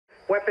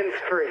Weapons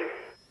free.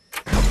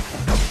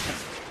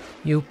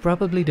 You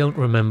probably don't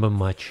remember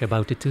much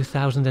about the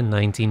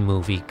 2019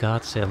 movie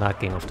Godzilla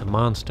King of the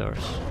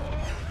Monsters.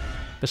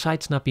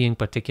 Besides not being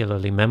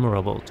particularly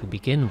memorable to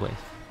begin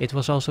with, it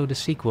was also the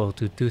sequel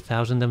to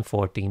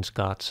 2014's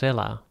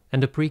Godzilla,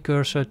 and the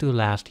precursor to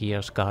last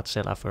year's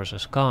Godzilla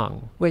vs.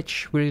 Kong,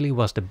 which really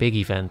was the big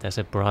event as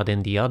it brought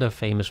in the other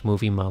famous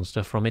movie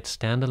monster from its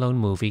standalone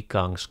movie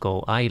Kong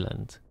Skull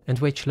Island, and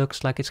which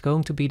looks like it's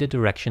going to be the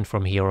direction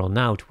from here on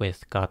out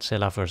with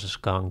Godzilla vs.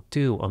 Kong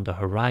 2 on the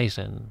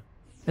horizon.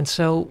 And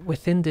so,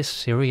 within this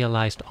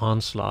serialized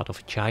onslaught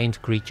of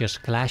giant creatures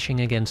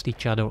clashing against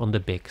each other on the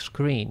big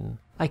screen,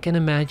 I can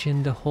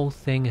imagine the whole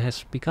thing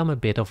has become a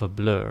bit of a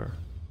blur.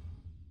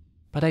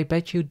 But I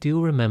bet you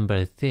do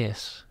remember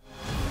this.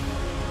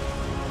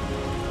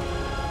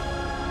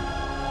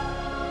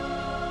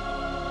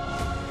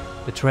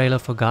 The trailer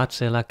for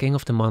Godzilla King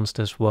of the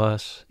Monsters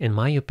was, in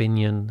my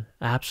opinion,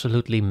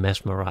 absolutely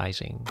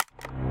mesmerizing.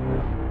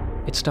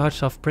 It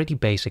starts off pretty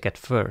basic at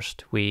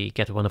first. We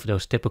get one of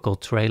those typical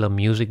trailer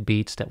music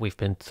beats that we've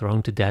been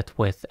thrown to death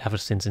with ever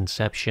since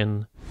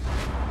Inception.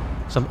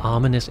 Some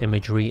ominous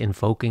imagery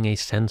invoking a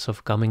sense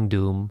of coming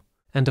doom,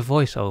 and a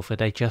voiceover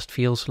that just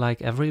feels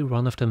like every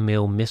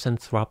run-of-the-mill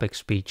misanthropic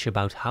speech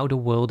about how the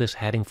world is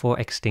heading for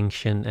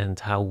extinction and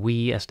how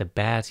we as the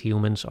bad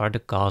humans are the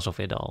cause of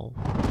it all.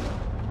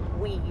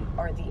 We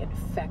are the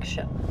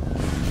infection.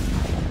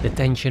 The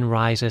tension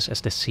rises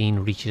as the scene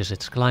reaches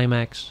its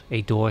climax,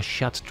 a door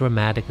shuts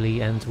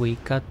dramatically and we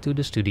cut to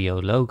the studio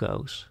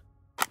logos.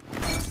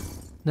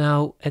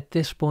 Now, at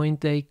this point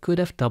they could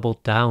have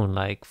doubled down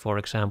like, for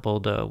example,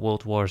 the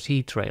World War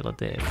Z trailer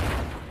did.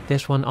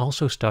 This one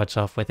also starts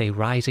off with a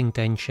rising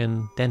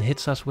tension, then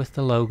hits us with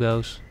the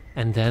logos,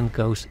 and then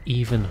goes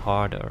even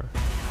harder.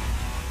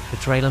 The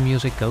trailer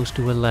music goes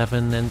to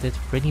 11 and it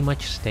pretty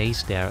much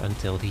stays there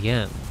until the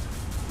end.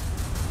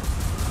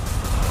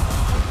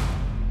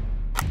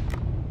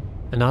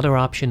 Another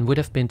option would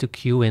have been to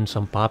cue in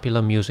some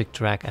popular music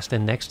track as the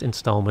next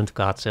installment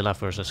Godzilla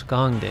vs.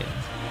 Kong did.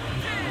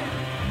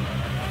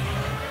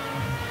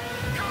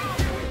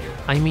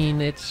 I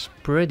mean, it's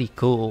pretty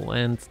cool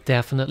and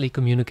definitely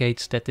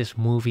communicates that this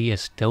movie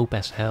is dope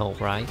as hell,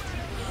 right?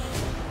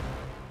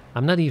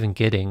 I'm not even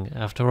kidding,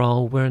 after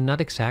all, we're not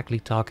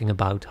exactly talking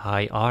about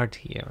high art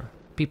here.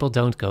 People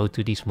don't go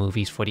to these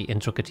movies for the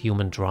intricate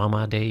human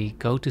drama, they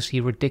go to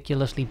see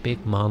ridiculously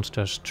big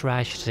monsters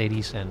trash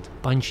cities and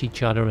punch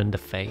each other in the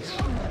face.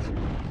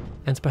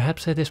 And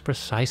perhaps it is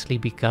precisely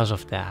because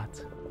of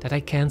that I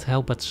can't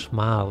help but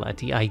smile at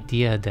the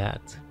idea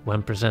that,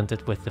 when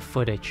presented with the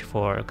footage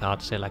for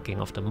Godzilla King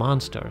of the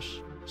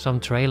Monsters, some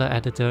trailer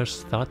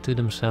editors thought to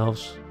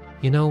themselves,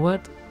 you know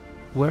what,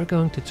 we're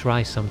going to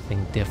try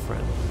something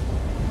different.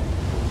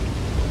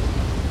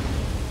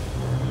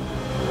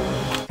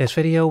 This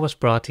video was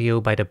brought to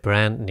you by the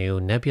brand new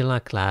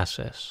Nebula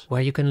classes,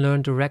 where you can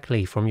learn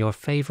directly from your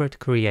favorite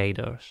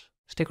creators.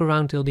 Stick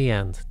around till the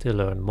end to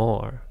learn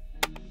more.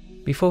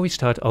 Before we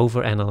start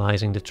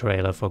overanalyzing the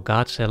trailer for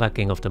Godzilla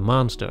King of the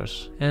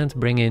Monsters and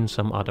bring in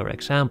some other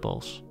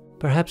examples,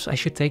 perhaps I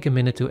should take a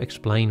minute to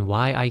explain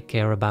why I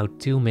care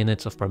about 2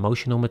 minutes of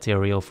promotional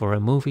material for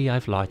a movie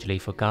I've largely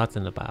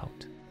forgotten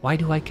about. Why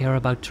do I care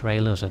about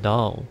trailers at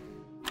all?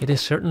 It is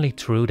certainly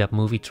true that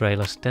movie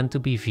trailers tend to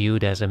be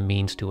viewed as a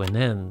means to an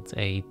end,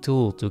 a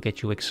tool to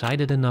get you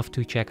excited enough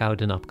to check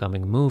out an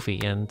upcoming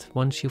movie, and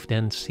once you've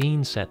then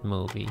seen said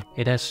movie,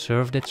 it has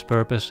served its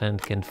purpose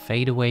and can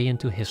fade away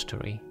into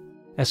history.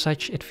 As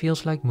such, it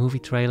feels like movie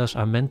trailers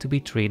are meant to be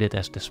treated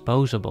as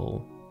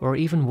disposable, or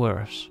even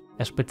worse,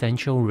 as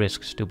potential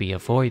risks to be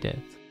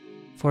avoided.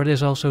 For it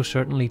is also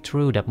certainly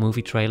true that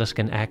movie trailers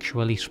can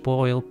actually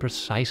spoil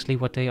precisely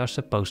what they are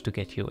supposed to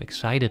get you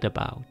excited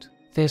about.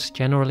 This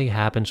generally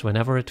happens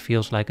whenever it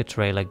feels like a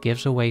trailer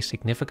gives away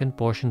significant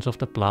portions of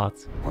the plot.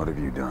 What have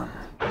you done?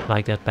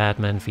 Like that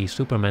Batman v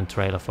Superman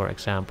trailer, for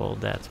example,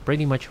 that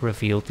pretty much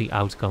revealed the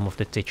outcome of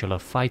the titular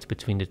fight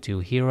between the two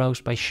heroes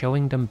by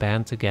showing them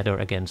band together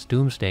against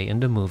Doomsday in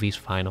the movie's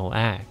final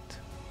act.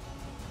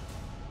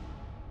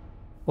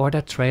 Or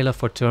that trailer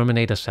for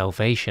Terminator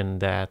Salvation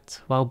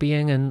that, while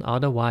being an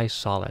otherwise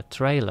solid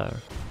trailer,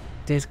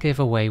 did give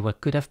away what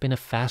could have been a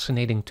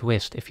fascinating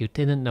twist if you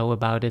didn't know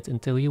about it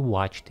until you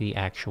watched the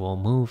actual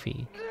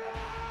movie.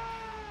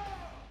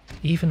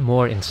 Even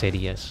more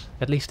insidious,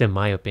 at least in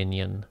my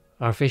opinion,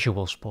 are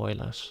visual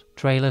spoilers.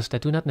 Trailers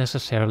that do not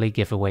necessarily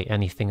give away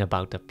anything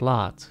about the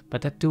plot,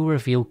 but that do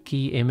reveal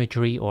key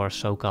imagery or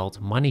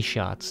so-called money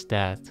shots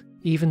that,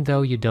 even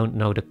though you don't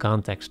know the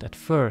context at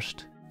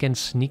first, can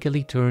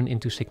sneakily turn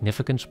into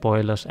significant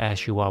spoilers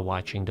as you are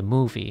watching the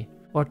movie,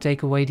 or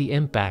take away the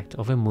impact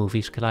of a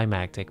movie's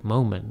climactic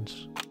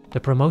moments. The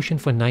promotion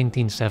for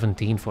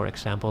 1917, for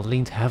example,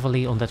 leaned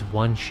heavily on that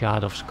one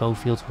shot of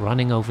Schofield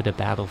running over the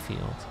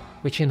battlefield,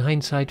 which in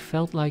hindsight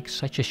felt like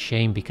such a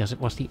shame because it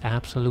was the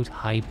absolute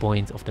high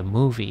point of the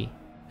movie.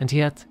 And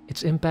yet,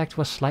 its impact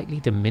was slightly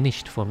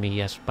diminished for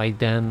me as by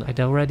then I'd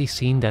already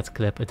seen that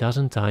clip a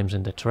dozen times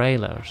in the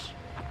trailers.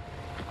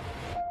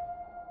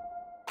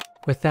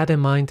 With that in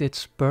mind,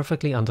 it's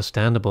perfectly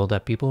understandable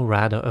that people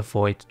rather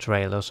avoid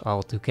trailers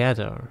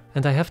altogether.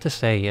 And I have to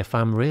say, if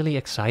I'm really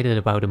excited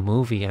about a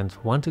movie and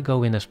want to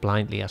go in as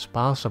blindly as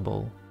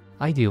possible,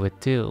 I do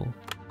it too.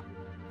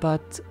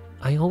 But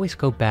I always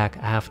go back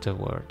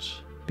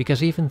afterwards,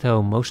 because even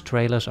though most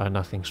trailers are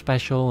nothing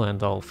special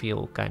and all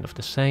feel kind of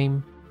the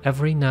same,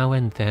 every now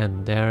and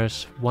then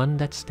there's one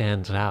that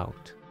stands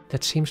out,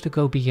 that seems to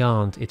go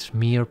beyond its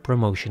mere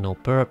promotional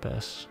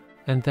purpose,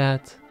 and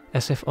that,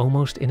 as if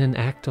almost in an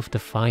act of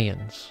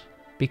defiance,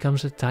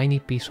 becomes a tiny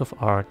piece of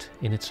art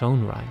in its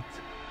own right.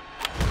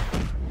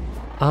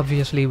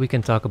 Obviously we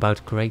can talk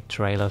about great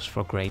trailers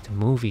for great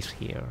movies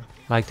here,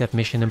 like that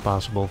Mission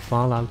Impossible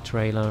Fallout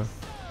trailer,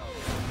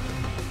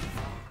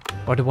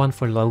 or the one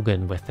for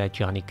Logan with that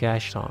Johnny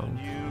Cash song.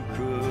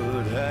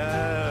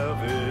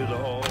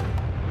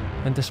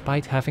 And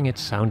despite having its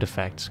sound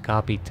effects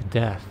copied to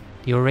death,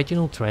 the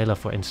original trailer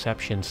for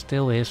Inception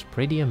still is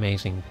pretty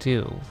amazing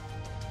too.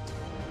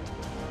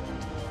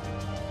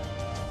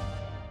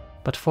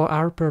 But for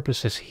our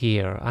purposes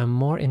here, I'm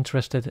more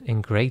interested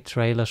in great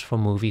trailers for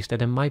movies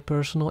that in my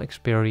personal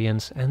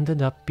experience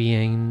ended up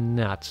being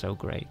not so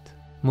great.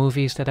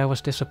 Movies that I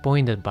was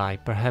disappointed by,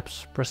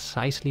 perhaps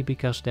precisely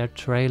because their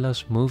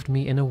trailers moved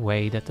me in a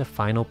way that the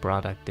final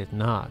product did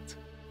not.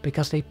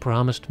 Because they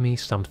promised me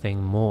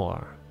something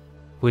more.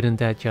 Wouldn't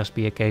that just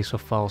be a case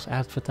of false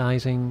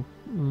advertising?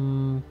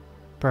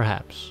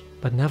 Perhaps.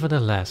 But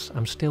nevertheless,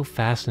 I'm still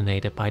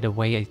fascinated by the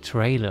way a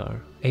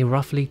trailer, a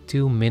roughly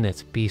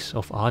 2-minute piece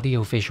of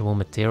audiovisual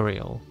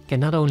material,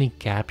 can not only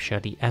capture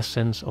the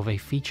essence of a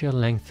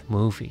feature-length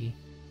movie,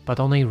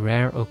 but on a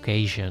rare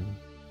occasion,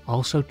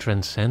 also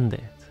transcend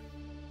it.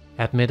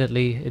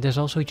 Admittedly, it has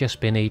also just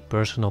been a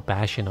personal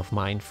passion of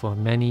mine for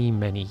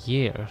many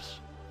years.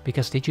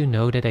 Because did you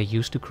know that I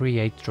used to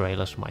create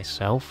trailers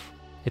myself?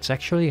 It's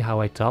actually how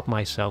I taught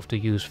myself to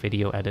use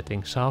video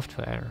editing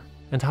software,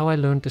 and how I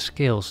learned the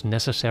skills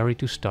necessary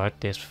to start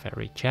this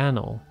very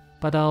channel.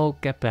 But I'll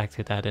get back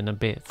to that in a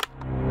bit.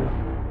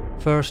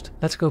 First,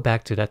 let's go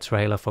back to that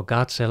trailer for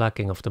Godzilla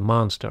King of the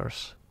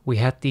Monsters. We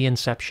had the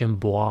Inception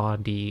bois,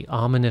 the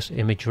ominous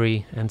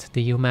imagery, and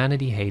the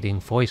humanity-hating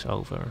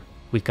voiceover.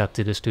 We cut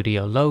to the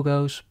studio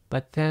logos,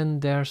 but then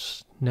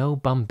there's no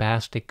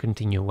bombastic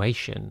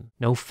continuation,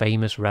 no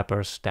famous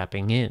rappers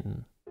stepping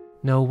in.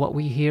 No, what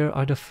we hear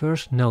are the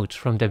first notes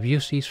from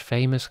Debussy's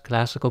famous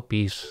classical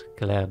piece,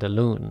 Clair de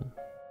Lune.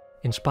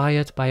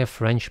 Inspired by a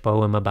French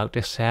poem about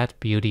the sad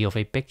beauty of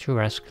a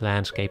picturesque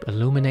landscape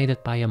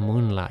illuminated by a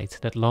moonlight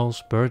that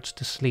lulls birds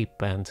to sleep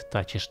and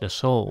touches the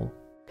soul.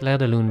 Clair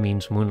de Lune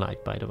means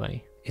moonlight, by the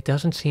way. It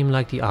doesn't seem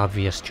like the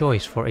obvious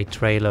choice for a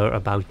trailer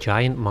about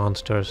giant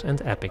monsters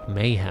and epic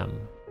mayhem.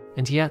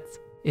 And yet,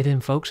 it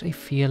invokes a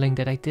feeling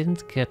that I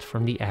didn't get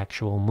from the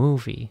actual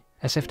movie.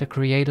 As if the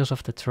creators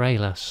of the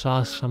trailer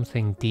saw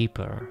something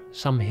deeper,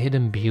 some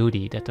hidden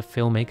beauty that the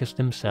filmmakers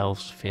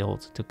themselves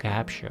failed to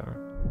capture.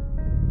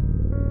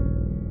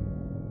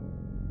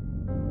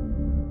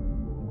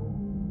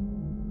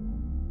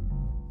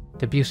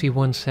 Debussy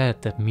once said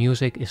that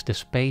music is the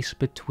space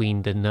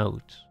between the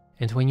notes,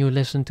 and when you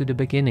listen to the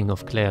beginning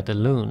of Clair de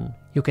Lune,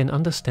 you can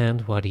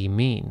understand what he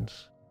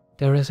means.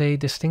 There is a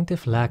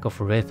distinctive lack of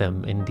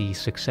rhythm in the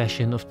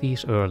succession of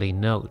these early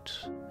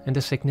notes, and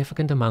a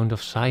significant amount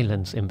of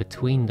silence in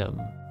between them,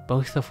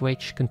 both of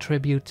which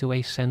contribute to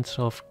a sense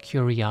of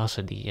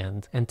curiosity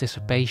and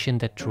anticipation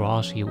that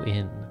draws you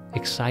in,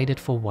 excited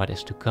for what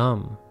is to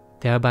come,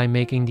 thereby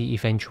making the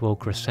eventual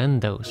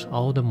crescendos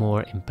all the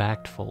more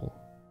impactful.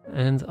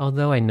 And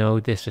although I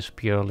know this is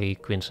purely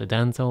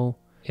coincidental,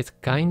 it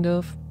kind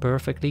of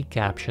perfectly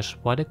captures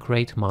what a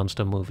great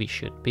monster movie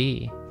should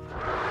be.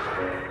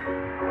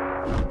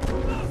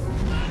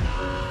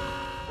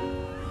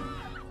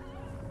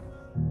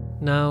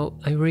 Now,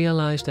 I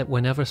realize that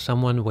whenever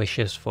someone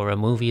wishes for a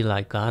movie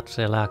like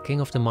Godzilla King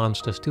of the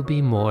Monsters to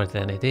be more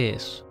than it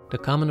is, the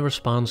common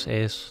response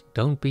is,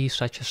 don't be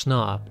such a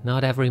snob,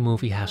 not every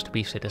movie has to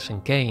be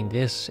Citizen Kane,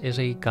 this is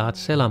a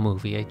Godzilla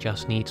movie, it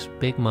just needs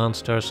big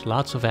monsters,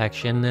 lots of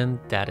action, and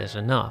that is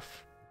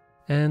enough.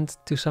 And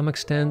to some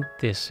extent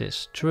this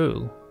is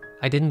true.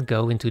 I didn't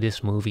go into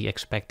this movie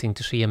expecting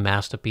to see a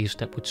masterpiece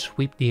that would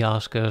sweep the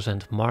Oscars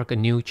and mark a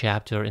new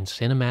chapter in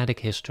cinematic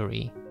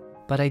history.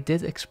 But I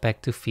did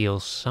expect to feel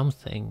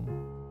something.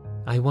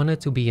 I wanted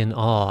to be in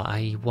awe,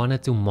 I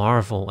wanted to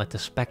marvel at the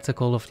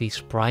spectacle of these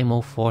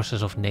primal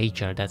forces of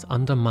nature that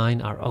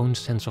undermine our own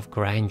sense of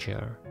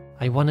grandeur.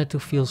 I wanted to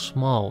feel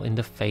small in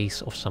the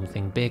face of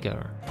something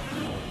bigger.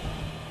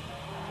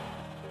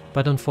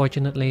 But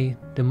unfortunately,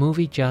 the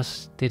movie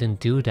just didn't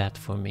do that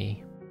for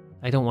me.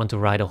 I don't want to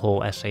write a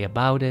whole essay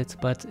about it,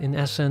 but in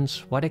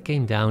essence, what it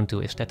came down to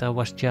is that there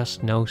was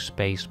just no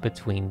space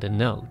between the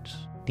notes.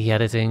 The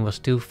editing was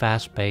too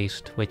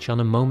fast-paced, which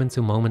on a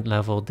moment-to-moment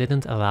level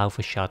didn't allow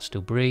for shots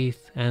to breathe,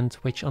 and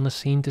which on a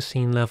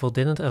scene-to-scene level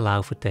didn't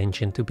allow for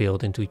tension to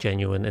build into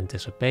genuine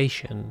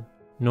anticipation,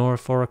 nor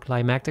for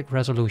climactic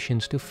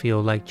resolutions to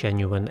feel like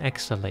genuine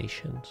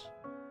exhalations.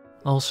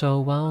 Also,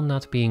 while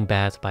not being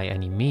bad by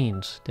any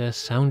means, the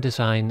sound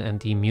design and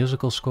the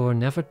musical score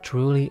never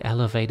truly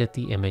elevated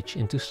the image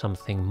into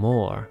something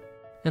more.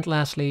 And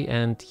lastly,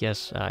 and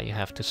yes, I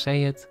have to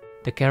say it,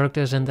 the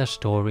characters and their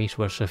stories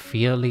were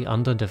severely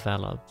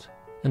underdeveloped.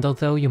 And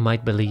although you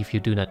might believe you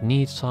do not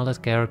need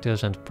solid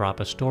characters and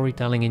proper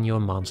storytelling in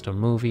your monster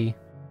movie,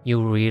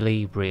 you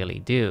really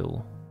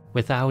do.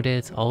 Without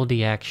it, all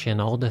the action,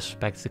 all the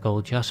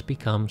spectacle just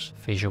becomes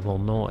visual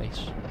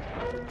noise.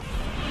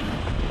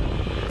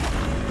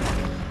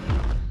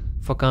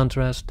 For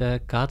contrast, the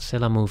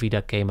Godzilla movie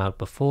that came out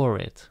before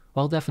it,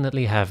 while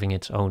definitely having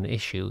its own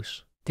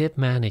issues, did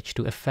manage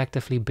to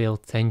effectively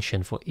build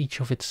tension for each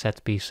of its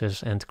set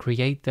pieces and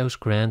create those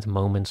grand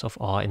moments of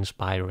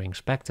awe-inspiring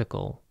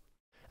spectacle.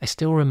 I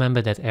still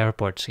remember that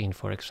airport scene,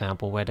 for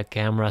example, where the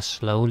camera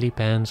slowly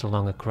pans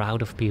along a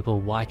crowd of people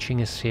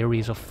watching a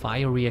series of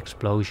fiery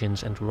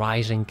explosions and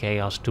rising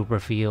chaos to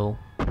reveal.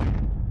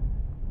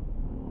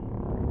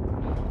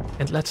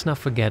 And let's not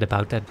forget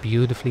about that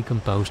beautifully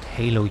composed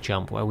halo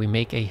jump where we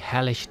make a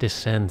hellish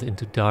descent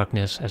into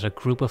darkness as a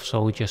group of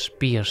soldiers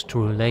pierce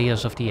through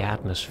layers of the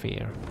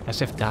atmosphere,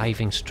 as if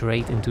diving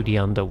straight into the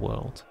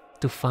underworld,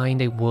 to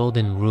find a world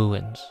in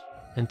ruins,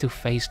 and to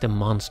face the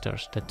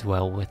monsters that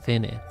dwell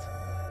within it.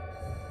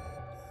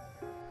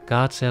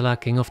 Godzilla,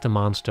 King of the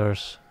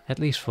Monsters, at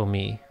least for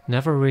me,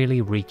 never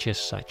really reaches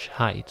such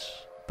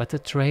heights, but the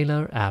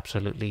trailer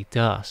absolutely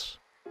does.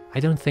 I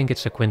don't think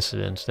it's a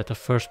coincidence that the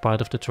first part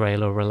of the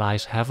trailer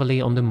relies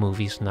heavily on the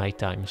movie's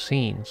nighttime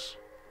scenes.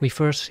 We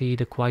first see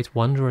the quite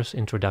wondrous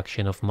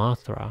introduction of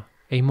Mothra,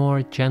 a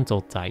more gentle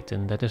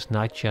titan that is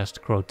not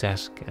just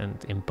grotesque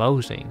and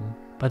imposing,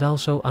 but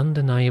also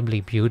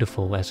undeniably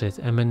beautiful as it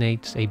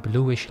emanates a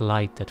bluish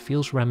light that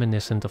feels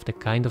reminiscent of the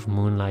kind of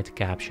moonlight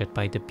captured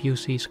by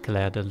Debussy's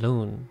Clair de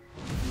Lune.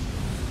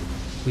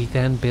 We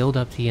then build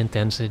up the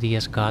intensity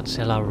as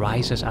Godzilla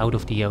rises out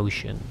of the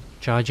ocean,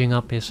 charging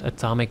up his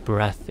atomic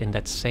breath in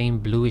that same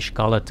bluish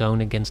color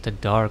tone against the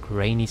dark,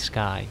 rainy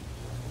sky.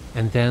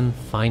 And then,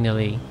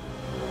 finally,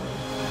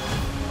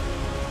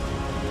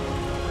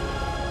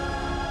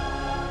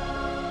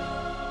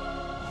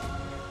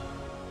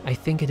 I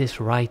think it is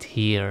right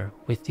here,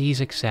 with these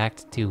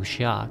exact two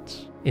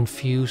shots,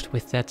 infused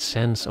with that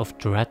sense of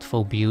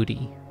dreadful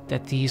beauty,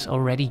 that these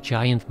already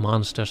giant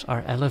monsters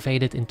are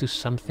elevated into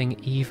something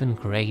even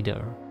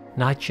greater,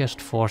 not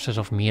just forces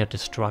of mere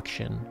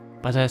destruction,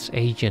 but as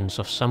agents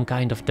of some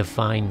kind of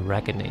divine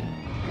reckoning.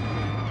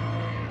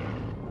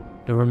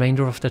 The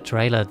remainder of the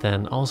trailer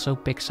then also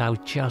picks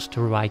out just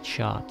the right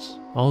shots,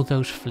 all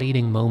those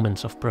fleeting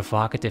moments of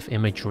provocative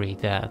imagery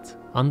that,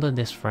 under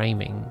this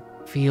framing,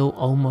 feel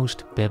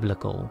almost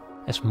biblical,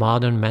 as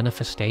modern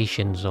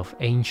manifestations of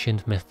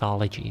ancient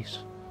mythologies,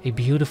 a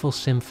beautiful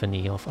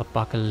symphony of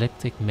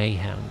apocalyptic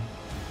mayhem.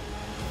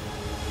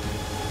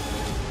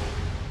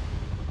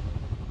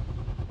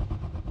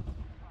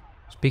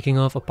 Speaking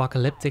of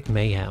apocalyptic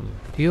mayhem,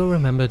 do you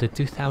remember the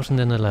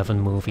 2011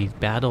 movie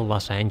Battle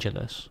Los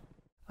Angeles?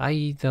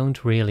 I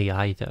don't really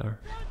either.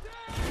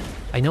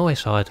 I know I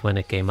saw it when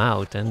it came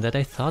out and that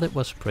I thought it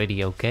was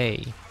pretty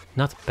okay,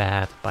 not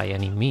bad by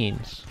any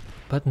means.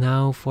 But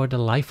now, for the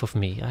life of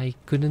me, I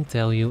couldn't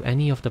tell you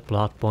any of the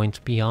plot points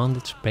beyond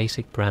its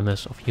basic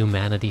premise of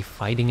humanity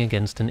fighting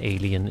against an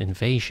alien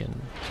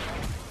invasion.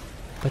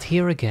 But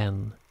here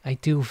again, I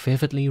do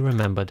vividly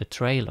remember the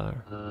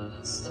trailer.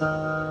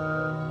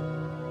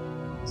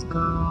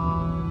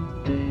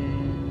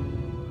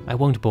 I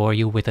won't bore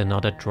you with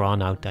another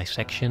drawn-out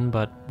dissection,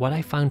 but what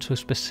I found so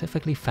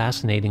specifically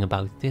fascinating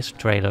about this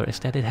trailer is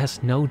that it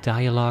has no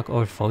dialogue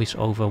or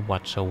voiceover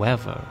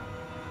whatsoever.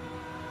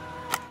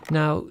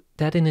 Now,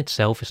 that in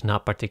itself is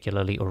not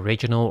particularly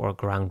original or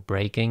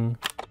groundbreaking.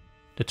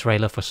 The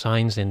trailer for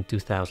Signs in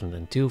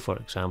 2002, for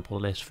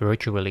example, is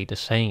virtually the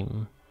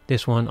same.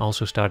 This one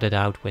also started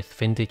out with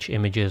vintage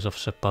images of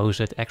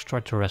supposed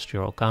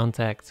extraterrestrial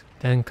contact,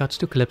 then cuts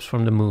to clips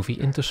from the movie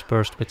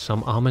interspersed with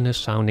some ominous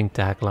sounding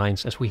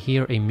taglines as we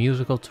hear a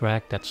musical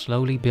track that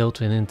slowly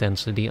builds in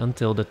intensity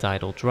until the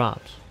title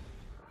drops.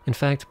 In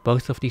fact,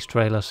 both of these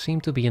trailers seem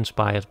to be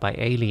inspired by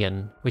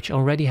Alien, which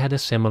already had a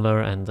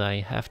similar and, I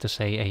have to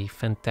say, a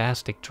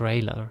fantastic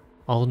trailer,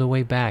 all the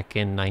way back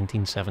in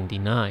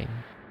 1979.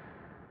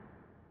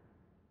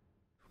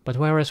 But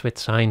whereas with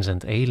Signs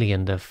and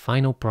Alien the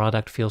final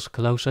product feels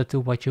closer to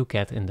what you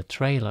get in the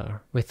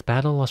trailer, with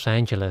Battle Los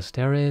Angeles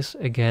there is,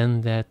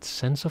 again, that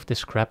sense of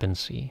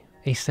discrepancy.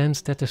 A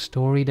sense that the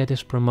story that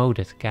is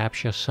promoted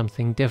captures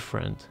something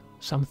different,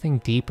 something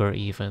deeper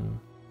even,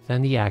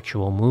 than the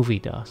actual movie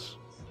does.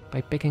 By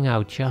picking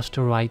out just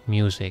the right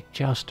music,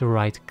 just the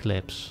right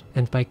clips,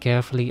 and by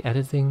carefully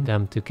editing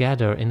them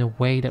together in a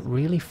way that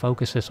really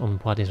focuses on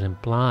what is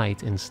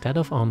implied instead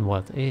of on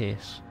what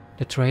is.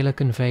 The trailer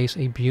conveys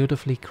a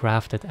beautifully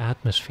crafted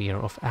atmosphere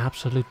of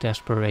absolute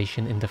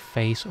desperation in the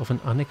face of an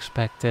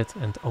unexpected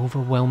and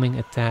overwhelming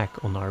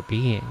attack on our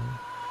being.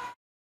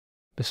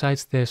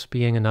 Besides this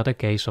being another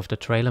case of the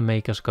trailer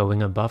makers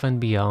going above and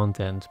beyond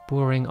and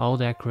pouring all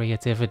their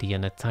creativity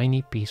in a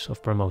tiny piece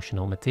of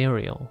promotional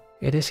material,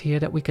 It is here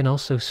that we can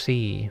also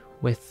see,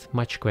 with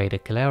much greater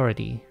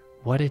clarity,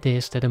 what it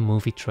is that a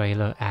movie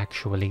trailer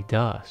actually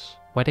does,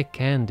 what it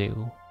can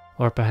do,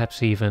 or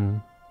perhaps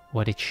even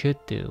what it should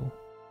do.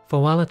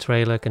 For while a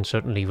trailer can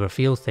certainly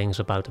reveal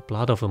things about the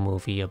plot of a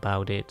movie,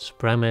 about its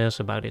premise,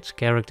 about its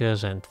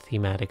characters and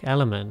thematic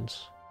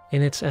elements,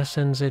 in its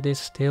essence it is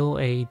still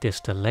a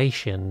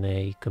distillation,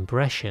 a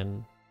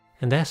compression,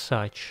 and as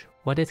such,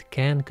 what it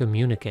can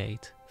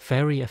communicate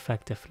very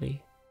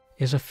effectively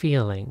is a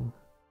feeling.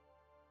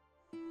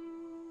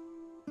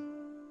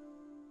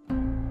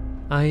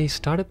 I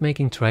started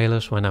making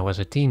trailers when I was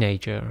a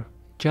teenager,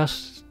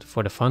 just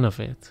for the fun of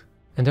it.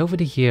 And over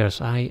the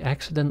years I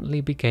accidentally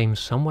became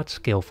somewhat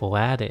skillful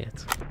at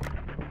it.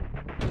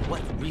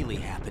 What really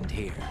happened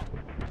here?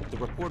 The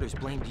reporters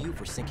blamed you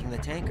for sinking the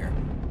tanker.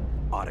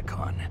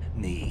 Otacon,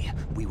 me,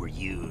 we were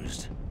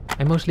used.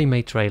 I mostly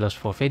made trailers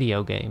for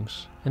video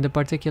games, and in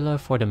particular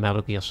for the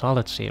Metal Gear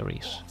Solid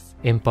series.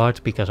 In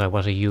part because I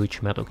was a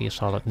huge Metal Gear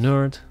Solid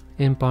nerd,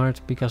 in part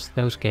because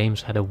those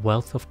games had a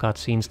wealth of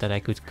cutscenes that I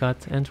could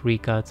cut and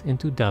recut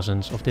into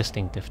dozens of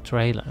distinctive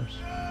trailers.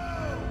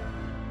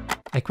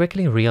 I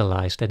quickly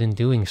realized that in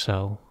doing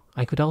so,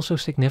 I could also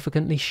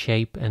significantly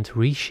shape and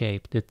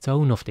reshape the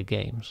tone of the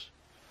games.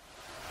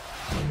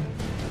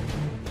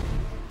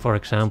 For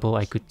example,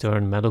 I could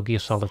turn Metal Gear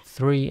Solid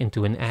 3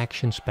 into an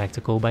action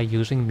spectacle by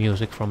using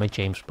music from a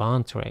James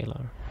Bond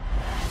trailer.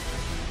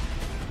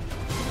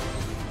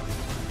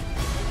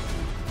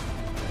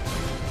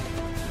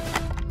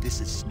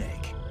 This is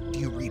Snake. Do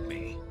you read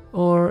me?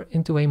 Or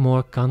into a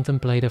more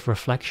contemplative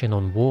reflection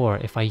on war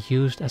if I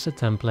used as a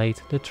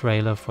template the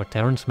trailer for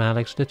Terrence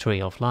Malick's The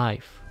Tree of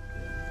Life.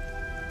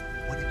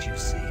 What did you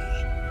see?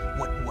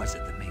 What was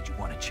it that made you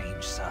want to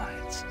change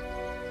sides?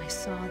 I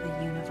saw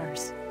the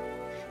universe.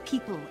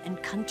 People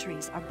and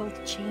countries are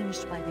both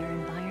changed by their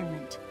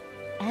environment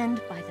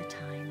and by the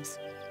times.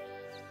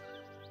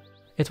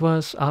 It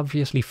was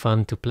obviously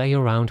fun to play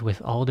around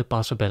with all the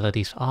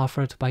possibilities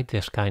offered by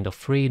this kind of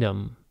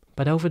freedom.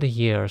 But over the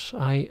years,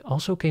 I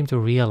also came to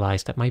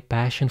realize that my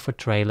passion for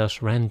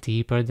trailers ran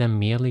deeper than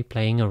merely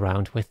playing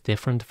around with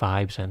different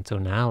vibes and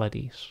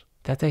tonalities.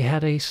 That they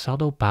had a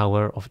subtle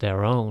power of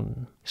their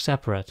own,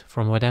 separate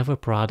from whatever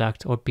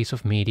product or piece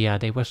of media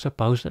they were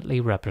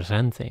supposedly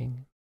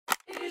representing.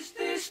 Is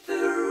this the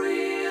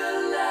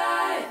real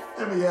life?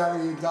 Let me out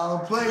of here,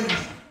 Donald, please.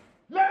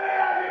 Let me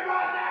out of here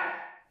right now!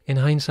 In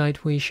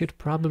hindsight, we should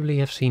probably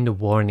have seen the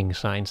warning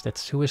signs that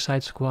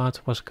Suicide Squad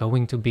was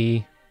going to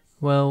be,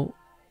 well,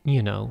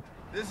 you know.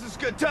 This is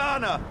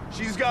Katana.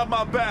 She's got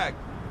my back.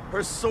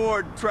 Her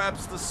sword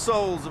traps the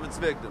souls of its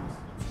victims.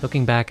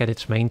 Looking back at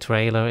its main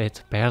trailer,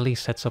 it barely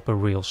sets up a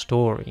real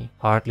story,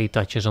 hardly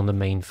touches on the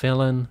main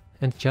villain,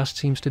 and just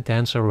seems to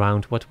dance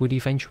around what would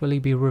eventually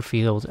be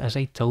revealed as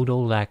a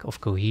total lack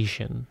of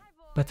cohesion.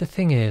 But the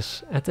thing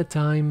is, at the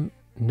time,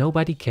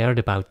 nobody cared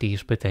about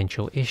these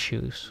potential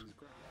issues.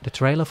 The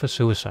trailer for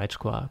Suicide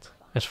Squad,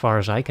 as far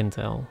as I can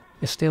tell,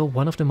 is still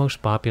one of the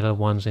most popular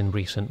ones in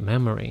recent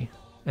memory.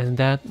 And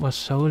that was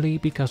solely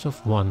because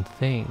of one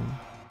thing.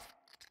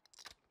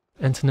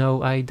 And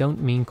no, I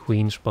don't mean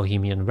Queen's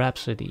Bohemian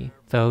Rhapsody,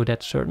 though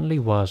that certainly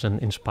was an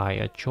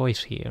inspired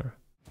choice here.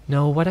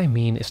 No, what I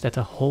mean is that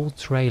the whole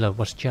trailer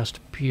was just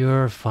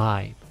pure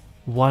vibe.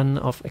 One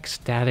of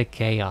ecstatic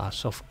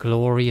chaos, of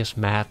glorious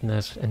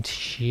madness and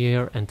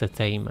sheer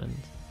entertainment.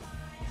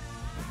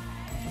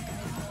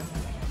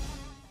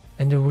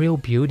 And the real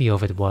beauty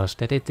of it was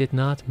that it did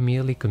not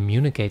merely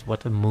communicate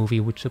what the movie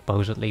would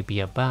supposedly be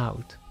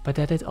about, but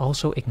that it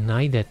also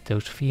ignited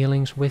those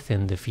feelings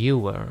within the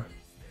viewer.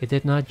 It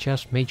did not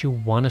just make you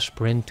want to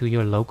sprint to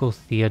your local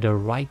theater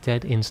right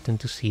that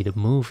instant to see the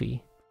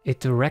movie.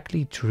 It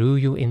directly drew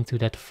you into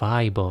that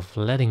vibe of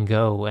letting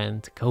go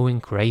and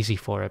going crazy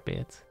for a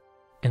bit.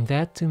 And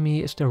that to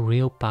me is the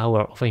real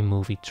power of a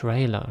movie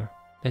trailer,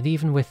 that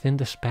even within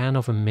the span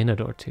of a minute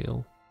or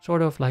two,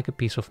 sort of like a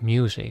piece of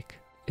music,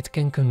 it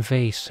can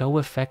convey so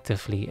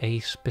effectively a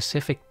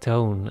specific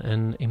tone,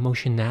 an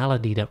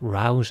emotionality that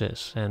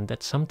rouses and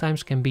that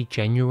sometimes can be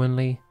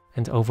genuinely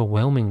and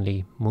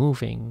overwhelmingly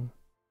moving.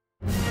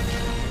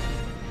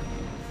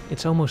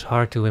 It's almost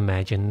hard to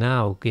imagine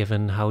now,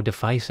 given how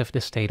divisive the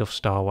state of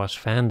Star Wars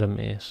fandom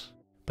is.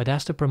 But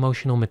as the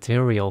promotional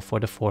material for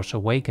The Force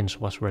Awakens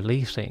was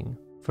releasing,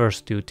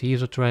 first 2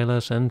 teaser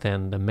trailers and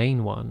then the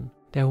main one,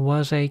 there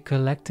was a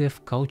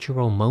collective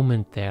cultural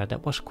moment there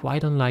that was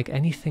quite unlike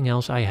anything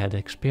else I had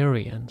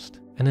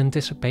experienced. An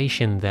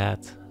anticipation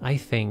that, I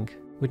think,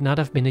 would not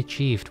have been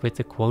achieved with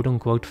the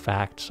quote-unquote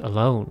facts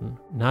alone,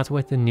 not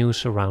with the news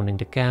surrounding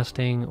the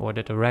casting or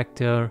the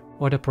director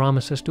or the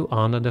promises to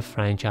honor the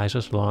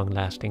franchise's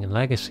long-lasting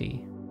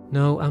legacy.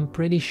 No, I'm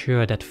pretty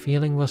sure that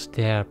feeling was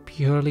there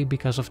purely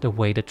because of the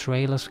way the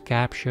trailers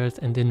captured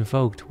and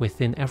invoked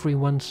within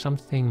everyone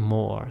something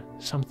more,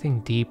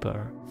 something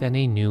deeper than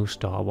a new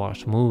Star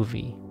Wars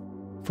movie.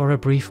 For a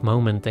brief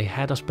moment they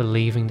had us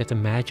believing that the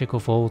magic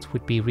of old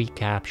would be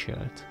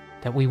recaptured,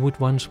 that we would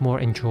once more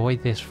enjoy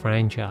this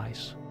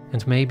franchise,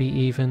 and maybe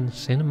even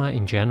cinema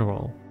in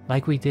general,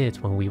 like we did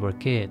when we were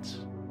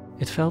kids.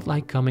 It felt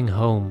like coming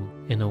home,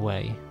 in a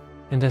way.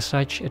 And as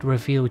such, it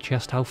revealed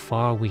just how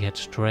far we had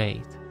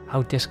strayed,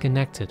 how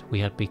disconnected we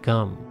had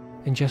become,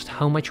 and just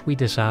how much we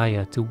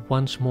desire to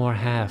once more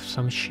have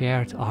some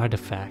shared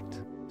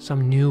artifact,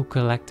 some new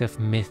collective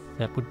myth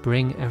that would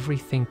bring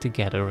everything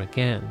together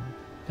again,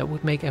 that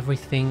would make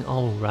everything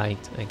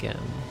alright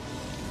again.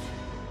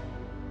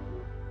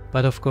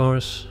 But of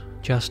course,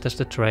 just as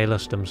the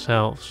trailers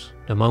themselves,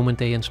 the moment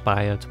they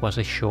inspired was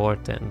a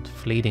short and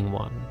fleeting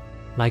one.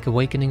 Like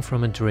awakening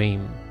from a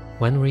dream,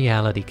 when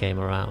reality came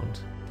around,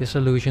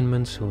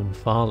 disillusionment soon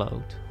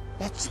followed.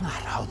 That's not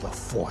how the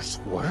Force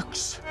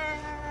works.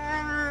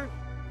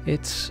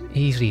 It's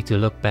easy to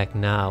look back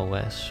now,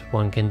 as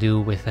one can do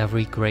with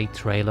every great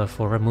trailer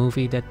for a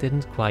movie that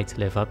didn't quite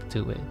live up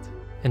to it,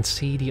 and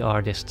see the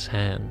artist's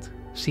hand,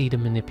 see the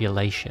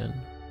manipulation.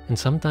 And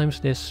sometimes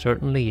this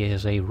certainly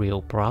is a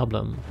real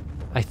problem.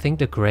 I think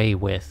The Grey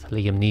with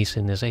Liam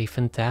Neeson is a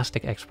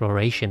fantastic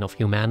exploration of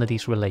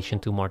humanity's relation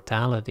to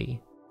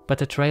mortality, but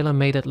the trailer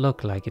made it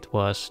look like it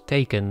was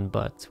Taken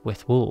but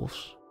with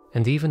wolves,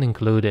 and even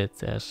included,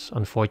 as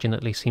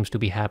unfortunately seems to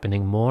be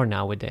happening more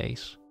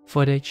nowadays,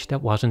 footage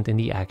that wasn't in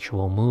the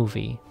actual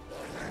movie.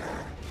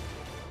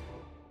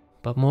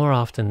 But more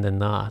often than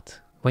not,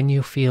 when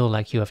you feel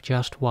like you have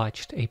just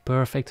watched a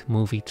perfect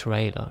movie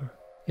trailer,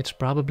 it's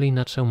probably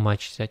not so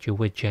much that you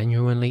were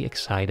genuinely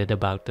excited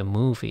about the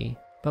movie,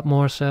 but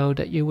more so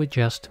that you were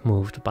just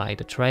moved by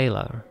the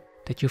trailer,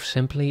 that you've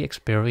simply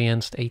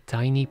experienced a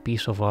tiny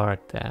piece of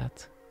art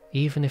that,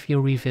 even if you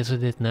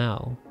revisit it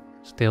now,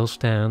 still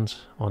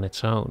stands on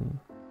its own.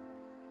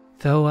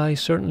 Though I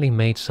certainly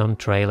made some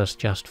trailers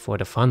just for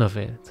the fun of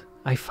it,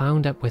 I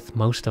found that with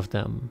most of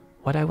them,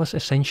 what I was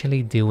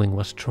essentially doing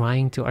was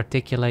trying to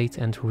articulate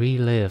and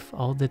relive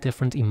all the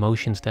different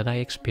emotions that I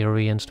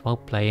experienced while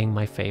playing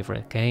my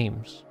favorite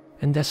games.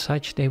 And as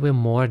such, they were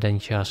more than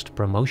just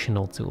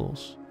promotional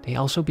tools. They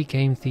also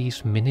became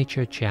these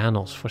miniature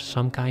channels for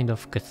some kind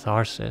of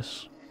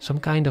catharsis, some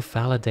kind of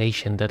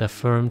validation that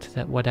affirmed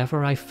that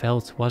whatever I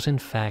felt was in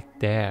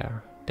fact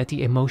there, that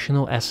the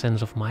emotional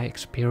essence of my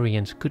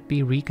experience could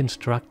be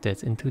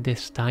reconstructed into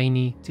this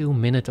tiny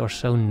 2-minute or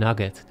so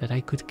nugget that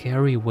I could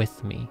carry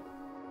with me.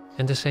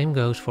 And the same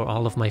goes for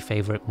all of my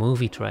favorite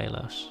movie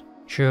trailers.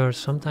 Sure,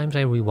 sometimes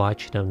I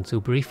rewatch them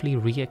to briefly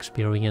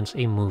re-experience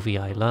a movie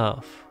I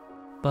love,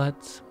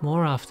 but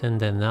more often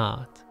than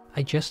not,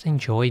 I just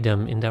enjoy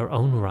them in their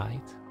own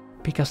right,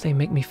 because they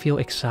make me feel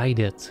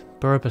excited,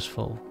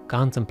 purposeful,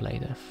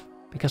 contemplative,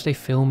 because they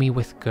fill me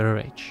with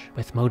courage,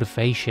 with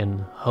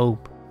motivation,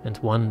 hope, and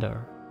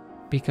wonder,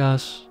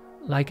 because,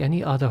 like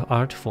any other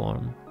art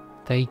form,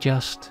 they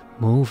just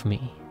move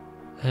me,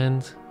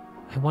 and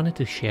I wanted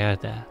to share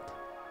that.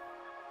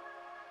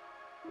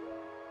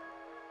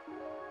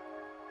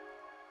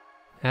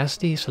 As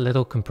these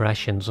little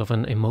compressions of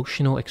an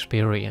emotional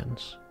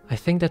experience, I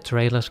think that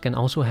trailers can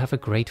also have a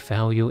great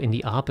value in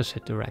the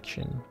opposite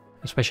direction,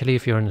 especially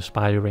if you're an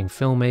aspiring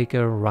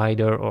filmmaker,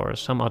 writer, or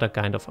some other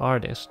kind of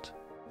artist.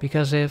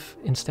 Because if,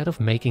 instead of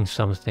making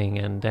something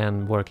and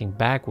then working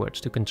backwards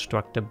to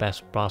construct the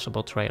best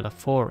possible trailer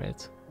for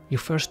it, you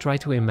first try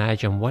to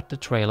imagine what the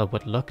trailer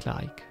would look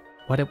like,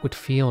 what it would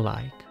feel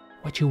like,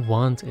 what you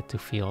want it to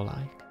feel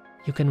like,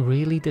 you can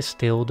really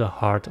distill the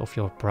heart of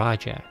your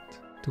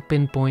project, to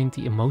pinpoint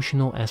the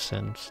emotional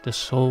essence, the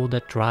soul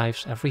that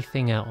drives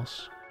everything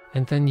else,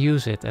 and then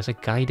use it as a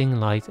guiding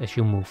light as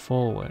you move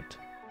forward.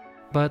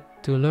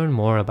 But to learn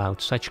more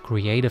about such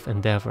creative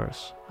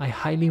endeavors, I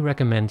highly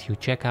recommend you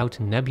check out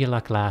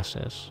Nebula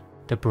Classes,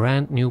 the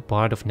brand new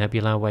part of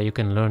Nebula where you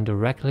can learn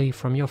directly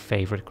from your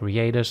favorite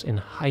creators in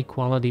high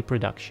quality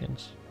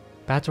productions.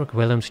 Patrick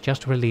Willems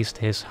just released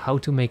his How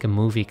to Make a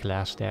Movie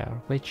class there,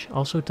 which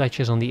also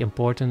touches on the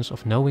importance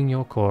of knowing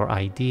your core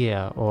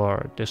idea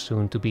or the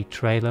soon-to-be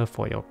trailer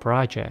for your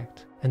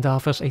project, and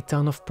offers a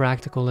ton of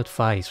practical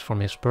advice from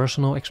his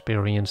personal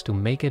experience to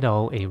make it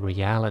all a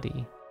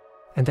reality.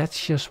 And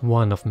that's just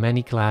one of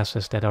many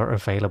classes that are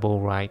available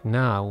right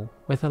now,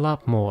 with a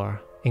lot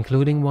more,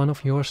 including one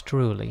of yours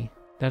truly,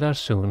 that are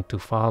soon to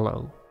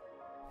follow.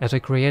 As a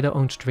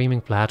creator-owned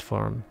streaming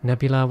platform,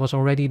 Nebula was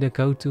already the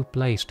go-to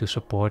place to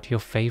support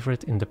your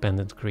favorite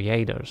independent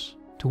creators,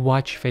 to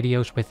watch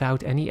videos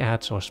without any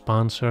ads or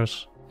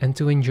sponsors, and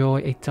to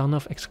enjoy a ton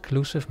of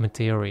exclusive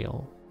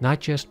material. Not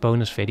just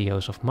bonus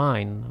videos of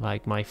mine,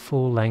 like my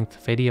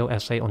full-length video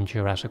essay on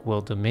Jurassic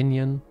World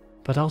Dominion,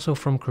 but also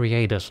from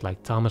creators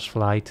like Thomas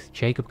Flight,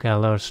 Jacob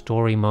Keller,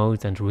 Story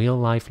Mode, and Real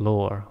Life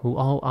Lore, who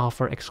all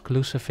offer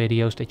exclusive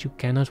videos that you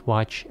cannot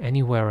watch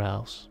anywhere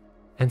else.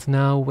 And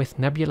now with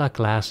Nebula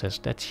Classes,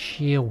 that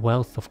sheer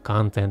wealth of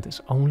content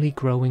is only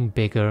growing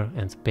bigger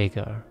and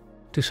bigger.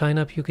 To sign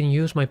up, you can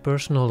use my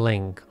personal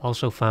link,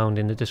 also found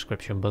in the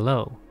description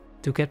below,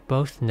 to get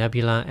both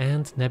Nebula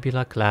and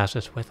Nebula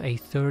Classes with a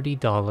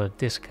 $30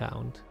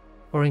 discount.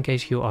 Or in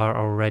case you are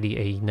already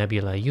a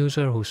Nebula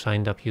user who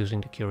signed up using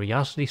the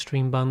Curiosity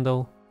Stream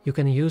bundle, you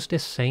can use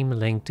this same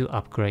link to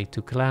upgrade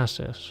to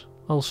Classes,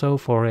 also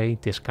for a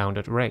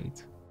discounted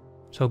rate.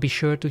 So be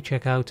sure to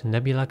check out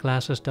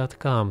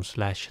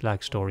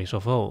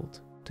nebulaclasses.com/likestoriesofold,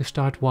 to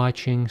start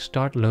watching,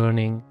 start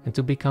learning, and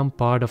to become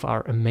part of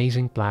our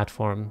amazing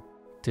platform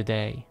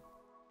today.